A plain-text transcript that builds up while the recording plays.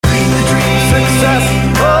success.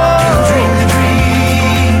 Oh, dream the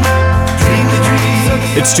dream. Dream the dream.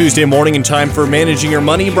 It's Tuesday morning and time for Managing Your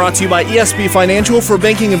Money, brought to you by ESB Financial for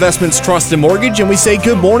banking, investments, trust, and mortgage. And we say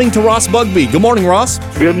good morning to Ross Bugbee. Good morning, Ross.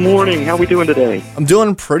 Good morning. How are we doing today? I'm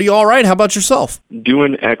doing pretty all right. How about yourself?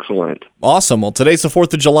 Doing excellent. Awesome. Well, today's the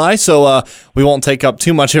 4th of July, so we won't take up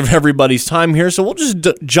too much of everybody's time here. So we'll just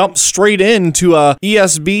jump straight into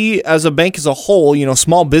ESB as a bank as a whole. You know,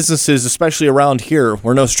 small businesses, especially around here,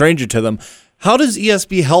 we're no stranger to them. How does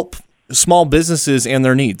ESB help small businesses and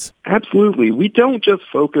their needs? Absolutely. We don't just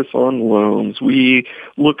focus on loans. We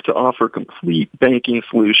look to offer complete banking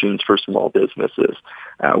solutions for small businesses.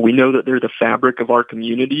 We know that they're the fabric of our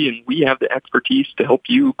community, and we have the expertise to help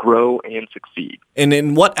you grow and succeed. And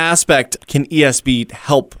in what aspect can ESB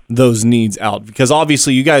help those needs out? Because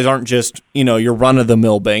obviously you guys aren't just, your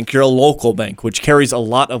run-of-the-mill bank. You're a local bank, which carries a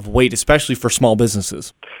lot of weight, especially for small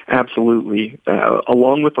businesses. Absolutely.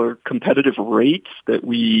 Along with our competitive rates that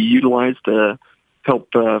we utilize to help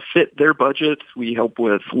fit their budgets, we help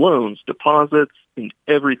with loans, deposits, and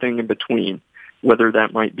everything in between, whether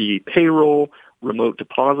that might be payroll, remote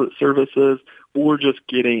deposit services, or just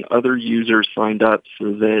getting other users signed up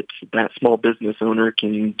so that that small business owner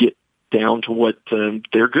can get down to what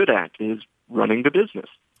they're good at, is running the business.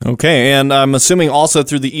 Okay, and I'm assuming also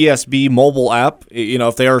through the ESB mobile app,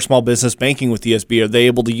 if they are a small business banking with ESB, are they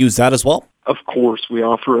able to use that as well? Of course, we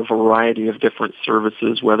offer a variety of different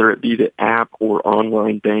services, whether it be the app or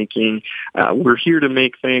online banking. We're here to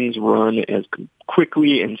make things run as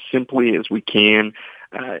quickly and simply as we can.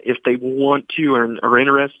 If they want to and are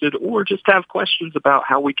interested, or just have questions about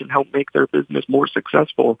how we can help make their business more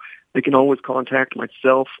successful, they can always contact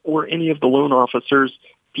myself or any of the loan officers.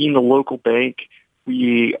 Being a local bank,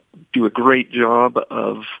 we do a great job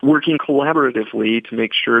of working collaboratively to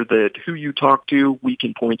make sure that who you talk to, we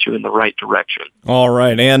can point you in the right direction. All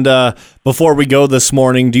right. And before we go this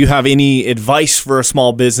morning, do you have any advice for a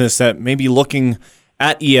small business that may be looking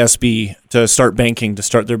at ESB to start banking, to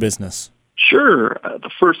start their business? Sure.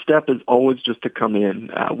 The first step is always just to come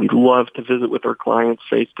in. We'd love to visit with our clients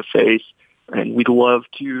face-to-face, and we'd love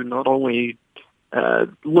to not only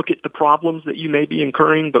look at the problems that you may be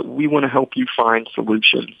incurring, but we want to help you find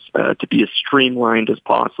solutions to be as streamlined as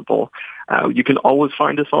possible. You can always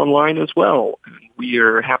find us online as well. We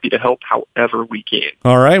are happy to help however we can.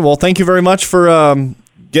 All right. Well, thank you very much for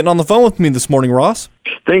getting on the phone with me this morning, Ross.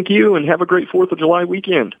 Thank you, and have a great 4th of July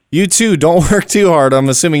weekend. You too. Don't work too hard. I'm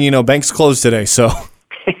assuming, banks closed today, so...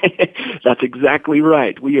 That's exactly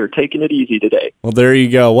right. We are taking it easy today. Well, there you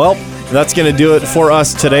go. Well, that's going to do it for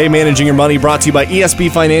us today. Managing Your Money, brought to you by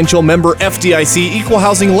ESB Financial, member FDIC, equal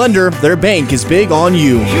housing lender. Their bank is big on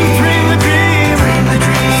you. You dream the dream.